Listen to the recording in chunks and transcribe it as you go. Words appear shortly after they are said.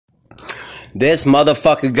This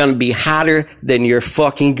motherfucker gonna be hotter than your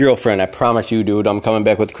fucking girlfriend. I promise you, dude. I'm coming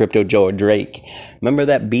back with Crypto Joe or Drake. Remember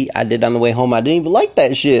that beat I did on the way home? I didn't even like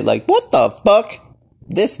that shit. Like, what the fuck?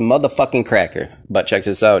 This motherfucking cracker. But check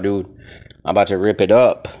this out, dude. I'm about to rip it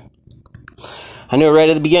up. I knew it right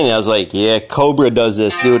at the beginning. I was like, yeah, Cobra does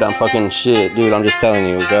this, dude. I'm fucking shit, dude. I'm just telling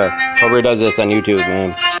you, okay? Cobra does this on YouTube,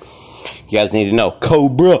 man. You guys need to know.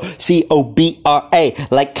 Cobra, C-O-B-R-A,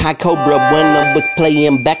 like Kai Cobra when I was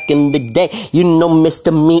playing back in the day. You know,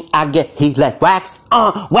 Mr. Me, I get he like wax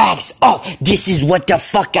on, wax off. This is what the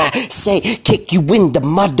fuck I say. Kick you in the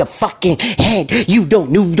motherfucking head. You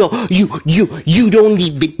don't know, you don't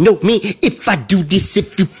even know me. If I do this,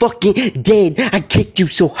 if you fucking dead, I kicked you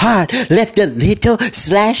so hard, left a little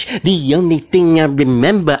slash. The only thing I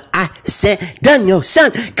remember, I said, Daniel,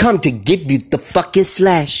 son, come to give you the fucking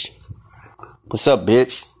slash. What's up,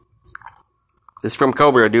 bitch? This is from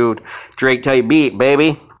Cobra, dude. Drake type beat,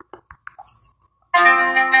 baby.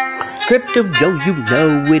 Crypto Joe, you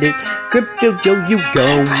know it is. Crypto Joe, you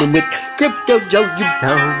going with. Crypto Joe, you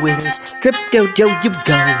know it is. Crypto Joe, you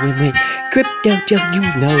going with. Crypto Joe, you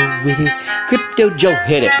know it is. Crypto Joe,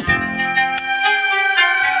 hit it.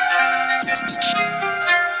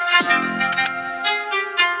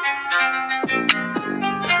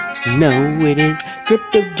 No, it is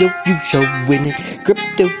Crypto Joe, you showing it.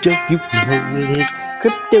 Crypto Joe, you know it is.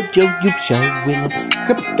 Crypto Joe, you showing it.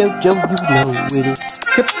 Crypto Joe, you know it is.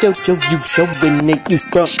 Crypto Joe, you showing it. You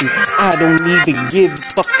frontin'. I don't even give a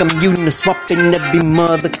fuck. I'm uniswapping every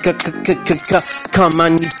mother. Come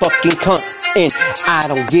on, you fucking cunt. And I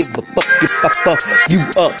don't give a fuck if I fuck you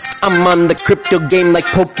up. I'm on the crypto game like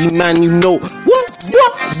Pokemon, you know. What?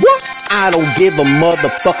 I don't give a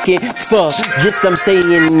motherfucking fuck. Just I'm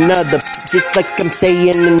saying another, just like I'm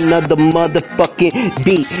saying another motherfucking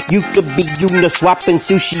beat. You could be uniswapping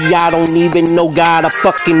sushi. I don't even know. Got a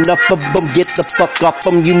fucking enough of them. Get the fuck off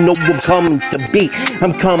them. You know I'm coming to beat.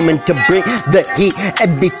 I'm coming to bring the heat.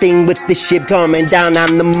 Everything with this shit coming down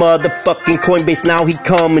on the motherfucking Coinbase. Now he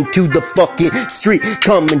coming to the fucking street.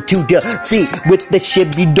 Coming to the feet with the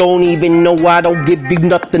shit you don't even know. I don't give you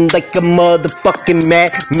nothing like a motherfucking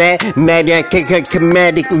mad, I can't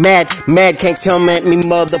mad, can't come at me,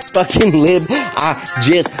 motherfucking lib. I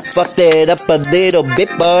just fucked it up a little bit,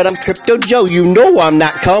 but I'm Crypto Joe. You know I'm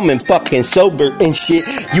not coming fucking sober and shit.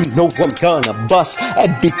 You know I'm gonna bust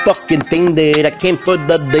every fucking thing that I can for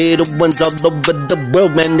the little ones all over the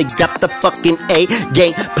world, man. They got the fucking A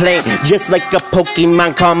game playing just like a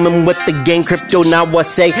Pokemon coming with the game. Crypto, now I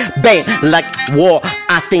say bang like war.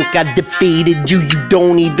 I think I defeated you. You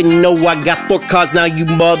don't even know I got 4 cards now. You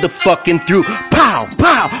motherfucking through. Pow,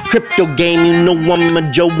 pow. Crypto game, you know I'm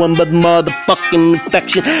a Joe. I'm a motherfucking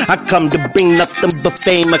infection. I come to bring nothing but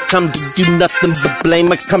fame. I come to do nothing but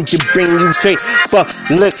blame. I come to bring you straight. Fuck,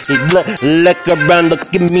 look around.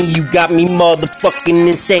 Look at me. You got me motherfucking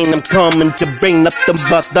insane. I'm coming to bring nothing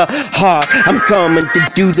but the heart. I'm coming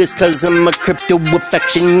to do this cause I'm a crypto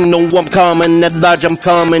affection. You know I'm coming at large. I'm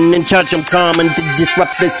coming in charge. I'm coming to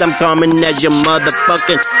disrupt this. I'm coming as your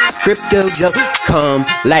motherfucking Crypto Joe. Come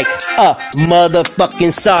like a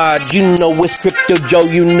motherfucking Sarge. You know it's Crypto Joe.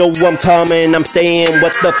 You know I'm coming. I'm saying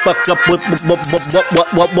what the fuck up with what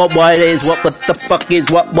is what the fuck is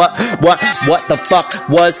what the fuck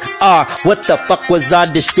was what the fuck was our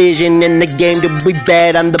decision in the game? Did we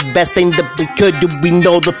bet on the best thing that we could? Do we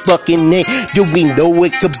know the fucking name? Do we know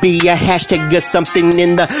it could be a hashtag or something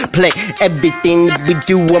in the play? Everything that we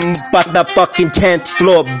do, I'm about the fucking 10th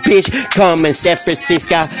floor, bitch. Come in San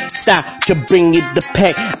Francisco, stop to bring you the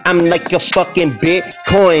pay. I'm like a fucking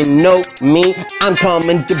Bitcoin, know me. I'm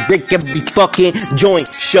coming to break every fucking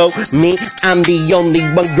joint. Show me I'm the only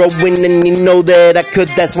one growing, and you know that I could.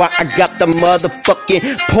 That's why I got the motherfucking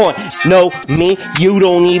point. Know me, you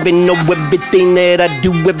don't even know everything that I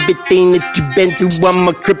do, everything that you've been through. I'm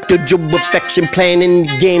a Crypto Joe affection playing in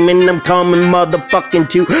the game, and I'm coming motherfucking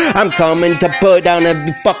to. I'm coming to put down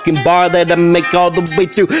every fucking bar that I make all the way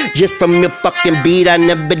through. Just from your fucking beat, I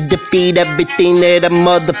never defeat everything that I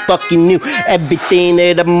motherfucking knew. Everything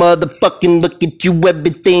that I motherfucking look at you.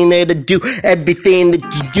 Everything that I do, everything that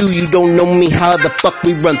you do. You don't know me, how the fuck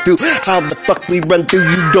we run through. How the fuck we run through.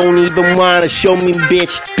 You don't even wanna show me,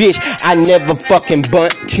 bitch. I never fucking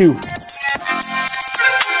bunt to.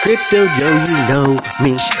 Crypto Joe, you know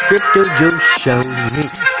me. Crypto Joe, show me.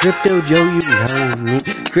 Crypto Joe, you know me.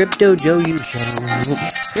 Crypto Joe, you show me.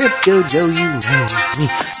 Crypto Joe, you know me.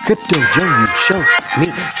 Crypto Joe, you show me.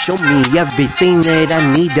 Show me everything that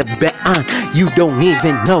I need to bet on. You don't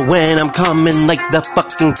even know when I'm coming like the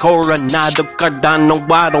fucking Coronado Cardano.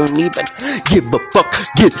 I don't even give a fuck.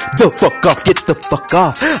 Get the fuck off. Get the fuck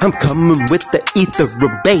off. I'm coming with the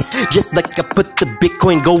Ethereum base. Just like I put the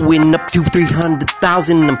Bitcoin going up to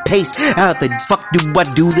 300,000 and pace. How the fuck do I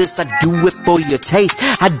do this? I do it for your taste.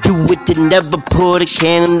 I do it to never put a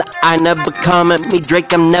can in the eye. Never come at me,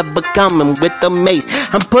 Drake. I'm never coming with the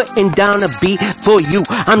mace. I'm putting down a beat for you.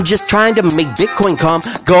 I'm just trying to make Bitcoin calm.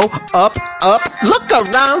 Go up, up, look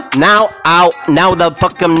around. Now out, now the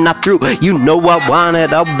fuck I'm not through. You know I want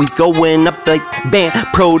it always going up like band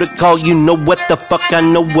protocol. You know what the fuck, I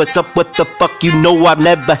know what's up. What the fuck, you know I've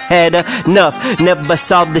never had enough. Never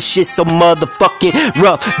saw the shit so motherfucking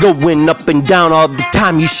rough. Going up and down all the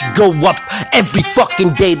time. You should go up every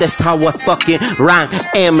fucking day. That's how I fucking rhyme.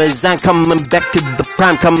 Amazon coming back to the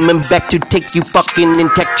prime. Coming back to take you fucking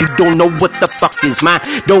intact. You don't know what the fuck is mine.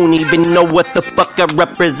 Don't even know what the fuck I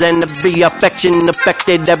represent. Every affection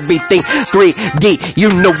affected everything 3D. You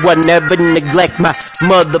know I never neglect my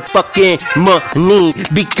motherfucking money,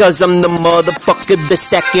 because I'm the motherfucker that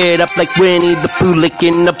stack it up like Winnie the Pooh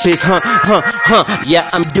licking up his yeah,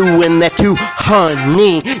 I'm doing that too,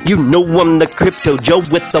 honey. You know I'm the Crypto Joe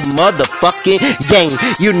with the motherfucking gang.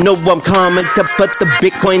 You know I'm coming to put the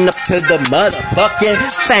Bitcoin up to the motherfucking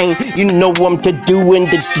fang. You know I'm to doing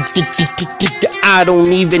the I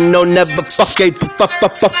don't even know, never fucking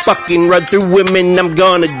run through women. I'm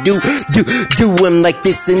gonna do him like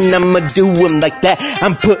this and I'ma do him like that.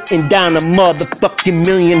 I'm putting down a motherfucking $1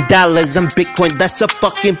 million. I'm Bitcoin, that's a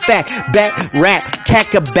fucking fact. Back rap,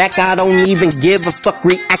 tack a back. I don't even give a fuck.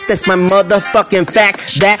 React, that's my motherfucking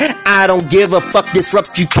fact. That I don't give a fuck.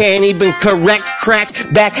 Disrupt, you can't even correct. Crack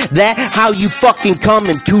back that. How you fucking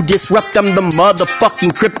coming to disrupt? I'm the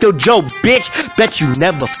motherfucking Crypto Joe, bitch. Bet you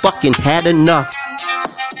never fucking had enough.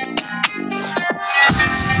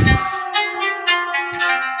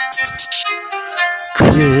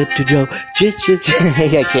 Crypto Joe,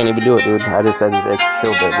 I can't even do it, dude. I just killed that, dude.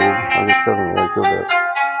 I just still didn't really kill that.